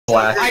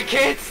black. I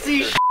can't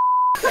see sh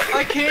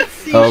I can't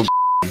see Oh.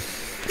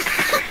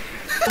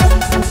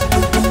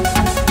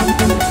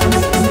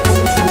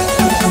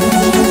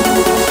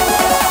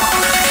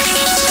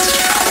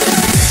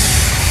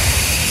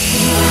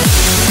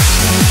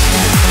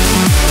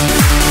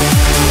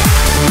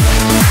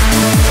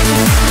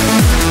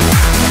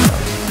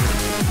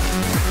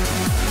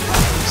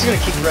 I'm just gonna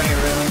keep running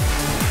around.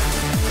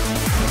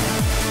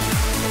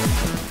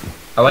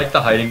 I like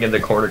the hiding in the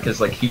corner because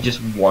like he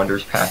just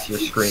wanders past your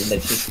screen.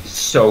 That's just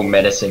so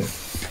menacing.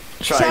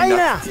 trying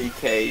not to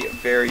DK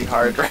very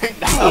hard right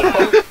now.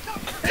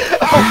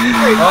 How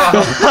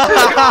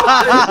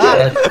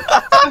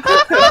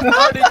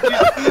did you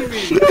see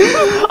me?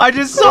 I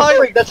just saw Oh, it.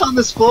 freak, that's on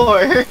this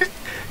floor.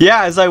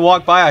 Yeah, as I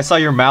walked by, I saw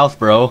your mouth,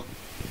 bro.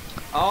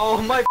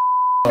 Oh my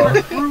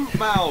fruit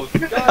mouth.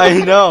 God. I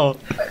know.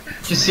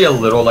 Just see a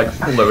little like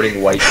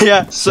floating white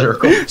Yeah,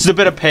 circle. Just a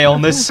bit of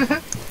paleness.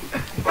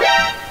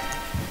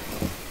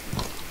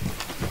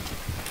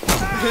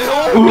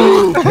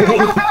 Ooh.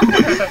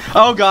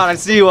 Oh god, I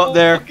see you up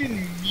there.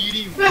 Fucking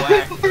meaty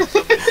whack.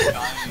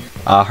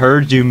 I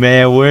heard you,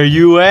 man. Where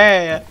you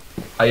at?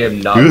 I am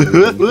not.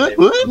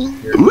 Do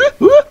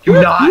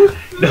not.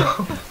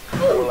 No.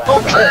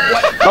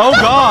 Oh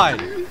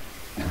god.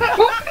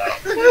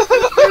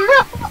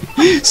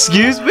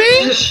 Excuse me?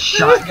 Just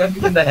shotgun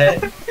me in the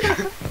head.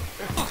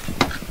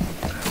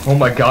 Oh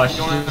my gosh,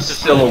 just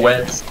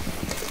silhouettes.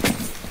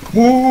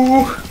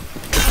 Woo!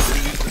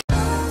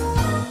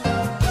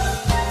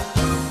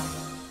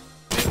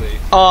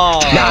 Oh.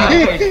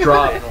 Nice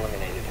drop.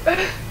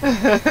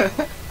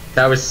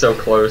 That was so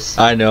close.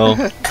 I know.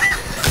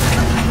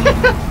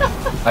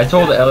 I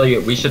told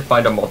Elliot we should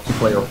find a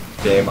multiplayer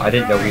game. I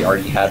didn't know we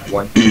already had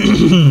one.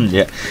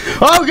 Yeah.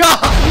 Oh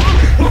god!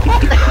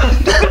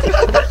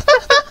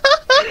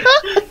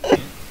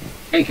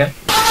 Hey, Ken.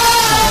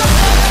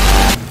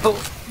 Go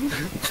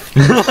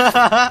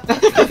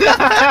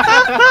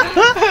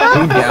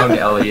down,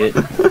 Elliot.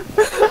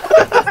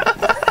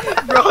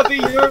 Robbie,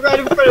 you were right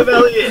in front of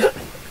Elliot.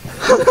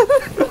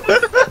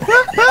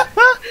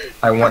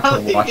 I want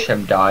to watch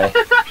him die.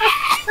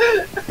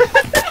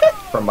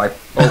 From my.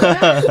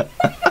 Oh.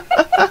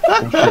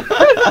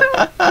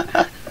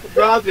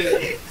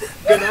 Robbie,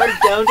 Bernard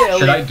down to Elliot.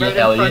 Should I get right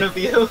Elliot? in front of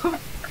you.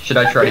 Should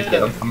I try to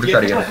get him? I'm gonna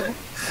try to get him.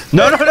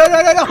 No, no, no, no,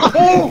 no, no!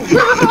 Oh!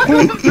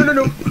 No, no,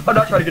 no! I'm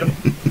not trying to get him.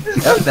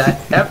 F that,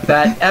 F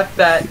that, F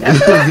that, F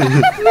that.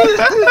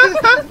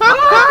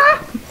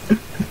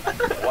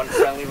 One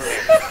friendly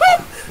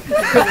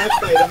remaining.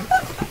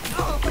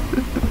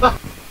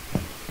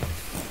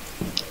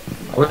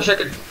 I wish I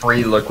could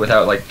free look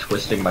without like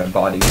twisting my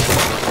body.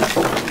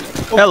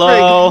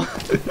 Hello!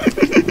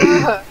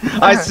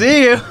 I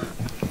see you!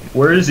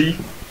 Where is he?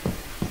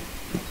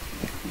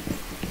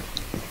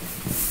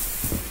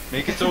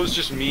 Make it so it's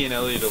just me and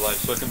Elliot alive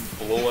so I can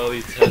blow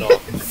Elliot's head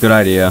off. Good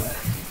idea.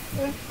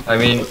 I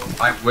mean,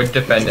 I would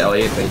defend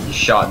Elliot, but he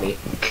shot me.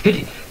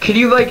 Could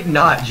you like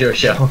not,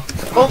 Josho?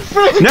 Oh,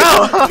 frick!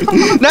 No!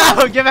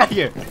 No! Get back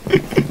here!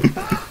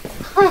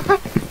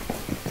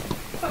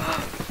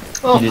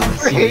 Oh, He didn't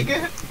see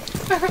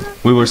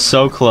frick! We were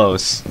so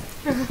close.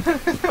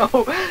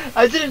 Oh,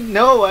 I didn't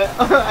know.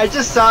 I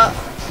just saw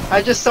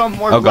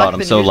more. Oh black god, I'm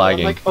than so usual.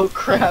 lagging. I'm like, oh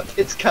crap,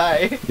 it's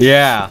Kai.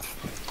 Yeah.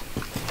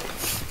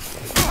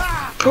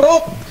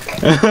 Oh!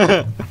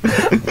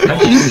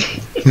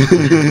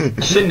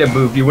 Shouldn't have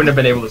moved. You wouldn't have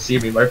been able to see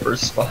me in my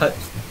first spot.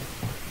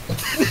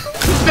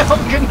 No,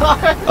 good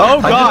night. Oh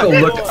I god!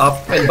 just look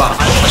up and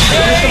behind.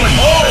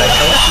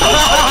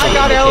 I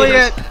got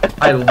Elliot!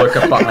 I look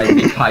up behind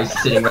me. Kai's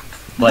sitting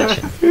with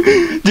ledge.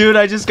 Dude,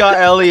 I just got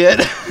Elliot.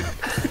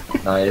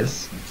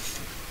 Nice.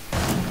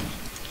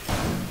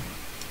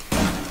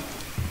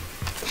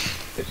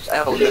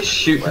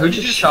 Who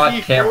just shot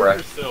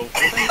camera?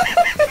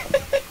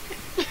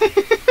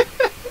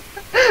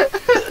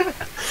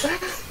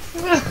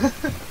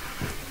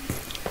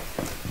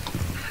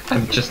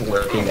 I'm just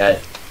looking at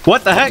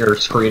What the heck? your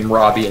screen,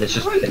 Robbie, and it's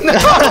just. Oh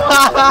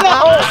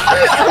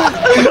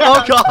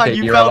god, Okay,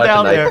 you you're fell allowed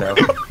down to there. knife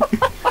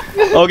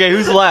Okay,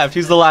 who's left?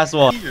 Who's the last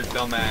one? Your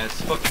dumbass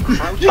fucking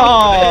crouching. now.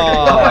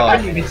 Oh. I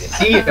couldn't even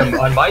see him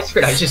on my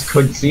screen. I just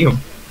couldn't see him.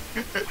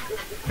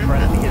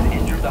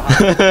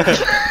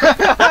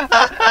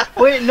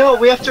 Wait, no,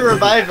 we have to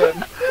revive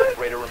him.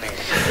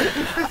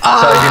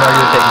 Sorry, you know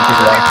you're taking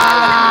too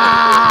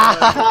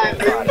I'm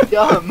really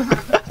dumb. long.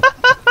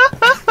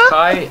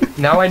 Kai,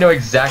 now I know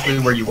exactly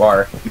where you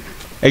are.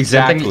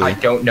 Exactly. Something I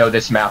don't know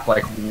this map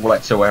like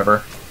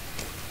whatsoever.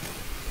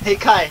 Hey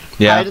Kai,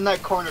 Yeah? hide in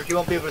that corner. He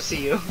won't be able to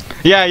see you.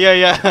 Yeah, yeah,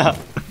 yeah.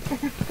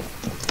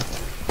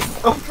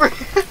 Oh, frick!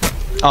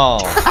 Oh.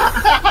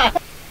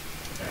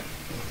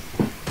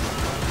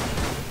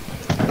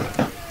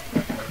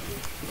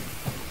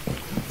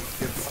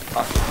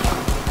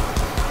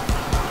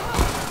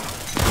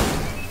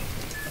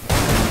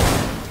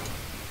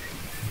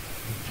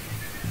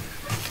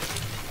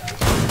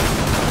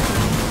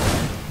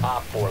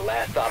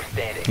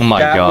 Oh my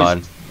That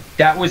god.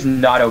 That was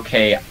not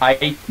okay.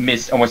 I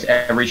missed almost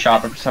every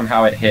shot, but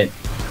somehow it hit.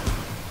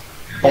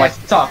 Oh, I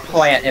saw a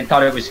plant and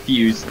thought it was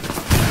fused.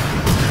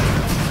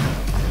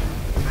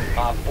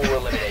 4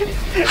 eliminated.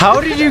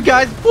 How did you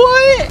guys?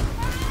 What?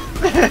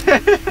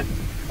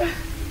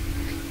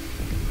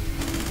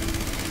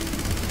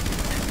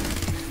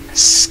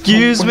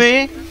 Excuse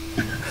me?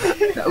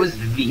 That was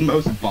the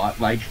most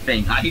bot-like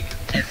thing I've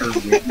ever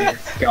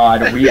witnessed.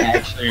 God, we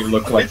actually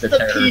look like It's the the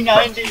terror.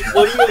 P90.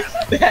 What do you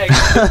expect?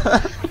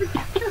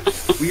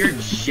 We are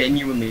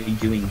genuinely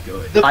doing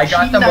good. The I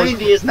got the most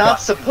P90 is not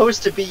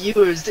supposed to be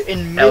used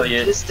in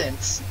Elliot.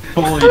 mid-distance.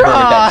 fully voted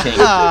that king.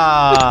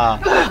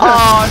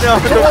 Oh no,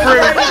 the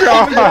fruit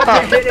jar.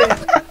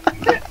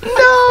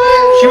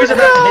 She was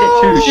about to hit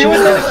it too. She was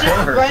about to kill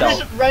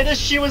herself. Right as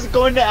she was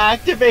going to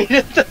activate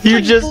it, the You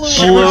thing just blew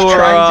She blew was her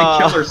trying up.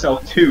 to kill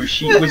herself too.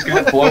 She was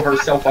gonna blow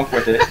herself up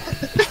with it.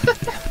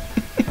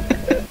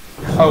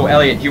 Oh,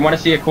 Elliot, do you want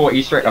to see a cool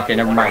Easter egg? Okay,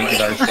 never mind.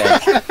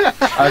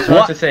 I was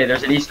about to say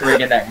there's an Easter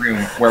egg in that room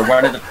where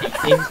one of the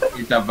paintings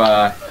is of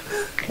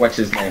what's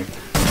his name?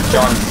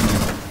 John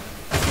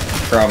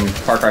from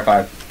Far Cry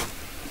 5.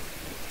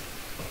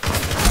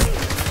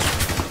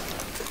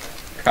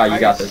 Kyle, you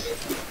got this.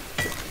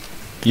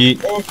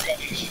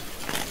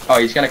 Oh,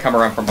 he's gonna come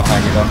around from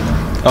behind you though.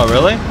 Oh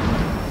really?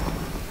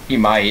 He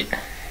might.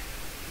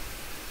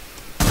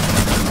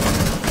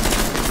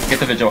 Get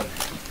the vigil.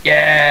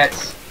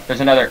 Yes! There's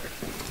another.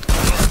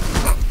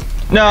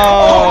 No.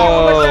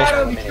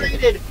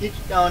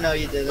 Oh no,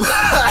 you didn't.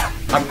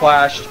 I'm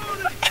flashed.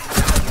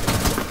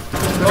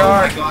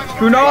 Gunnar!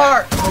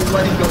 Gunnar! Oh,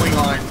 what is going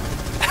on?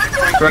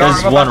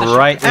 There's one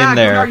right in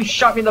there. Gunnar, you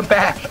shot me in the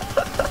back.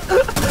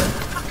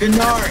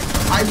 Gunnar,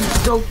 I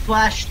was so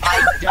flashed,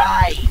 I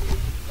died.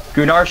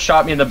 Gunnar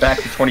shot me in the back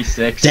to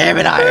 26. Damn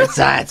it, Iron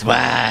Sights,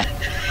 man.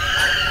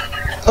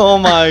 Oh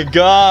my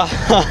god.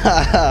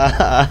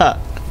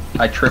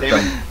 I tripped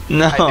him.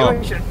 No.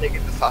 I should have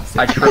taken this hostage.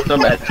 I tripped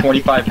him at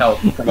 25 health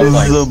from a This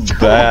fight. is so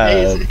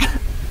bad.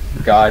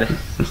 God.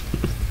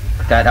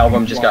 That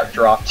album just got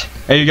dropped.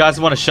 Hey, you guys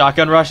want a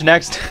shotgun rush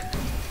next?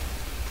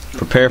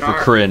 Prepare for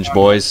cringe,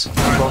 boys.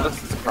 Well, this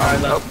is a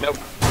surprise. Nope, nope.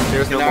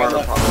 There's no more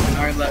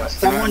problem.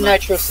 Someone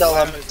nitro sell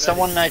him.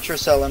 Someone nitro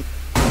sell him.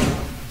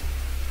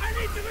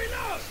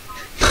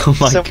 Oh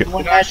my god.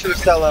 Someone nitro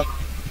sell him.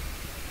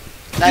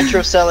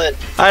 Nitro sell it.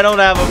 I don't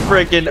have a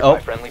freaking. My Oh.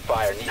 friendly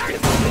fire needs to be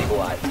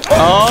stabilized.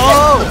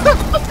 Oh!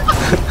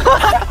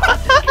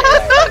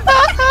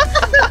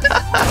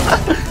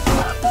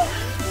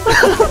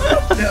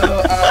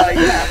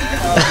 Yeah.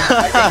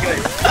 Okay,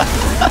 good.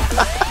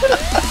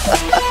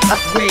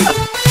 Wait.